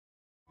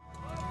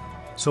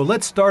So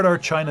let's start our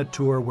China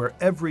tour where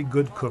every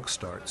good cook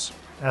starts,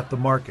 at the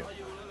market.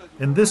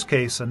 In this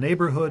case, a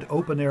neighborhood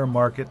open-air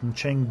market in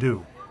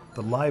Chengdu,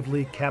 the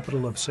lively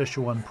capital of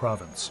Sichuan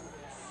province.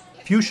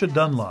 Fuchsia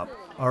Dunlop,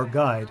 our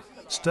guide,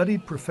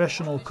 studied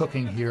professional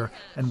cooking here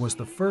and was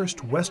the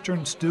first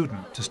Western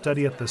student to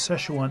study at the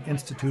Sichuan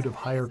Institute of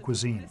Higher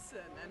Cuisine.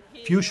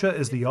 Fuchsia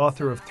is the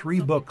author of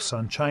 3 books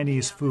on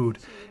Chinese food,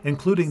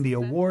 including the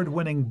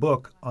award-winning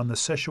book on the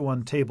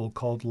Sichuan table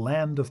called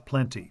Land of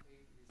Plenty.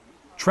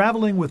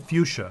 Traveling with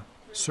Fuchsia,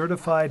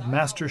 certified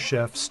master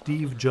chef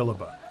Steve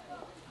Gilliba.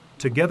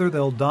 Together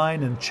they'll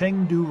dine in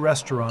Chengdu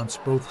restaurants,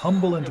 both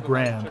humble and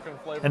grand,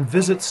 and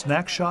visit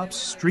snack shops,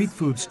 street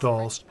food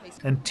stalls,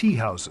 and tea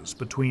houses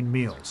between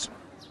meals.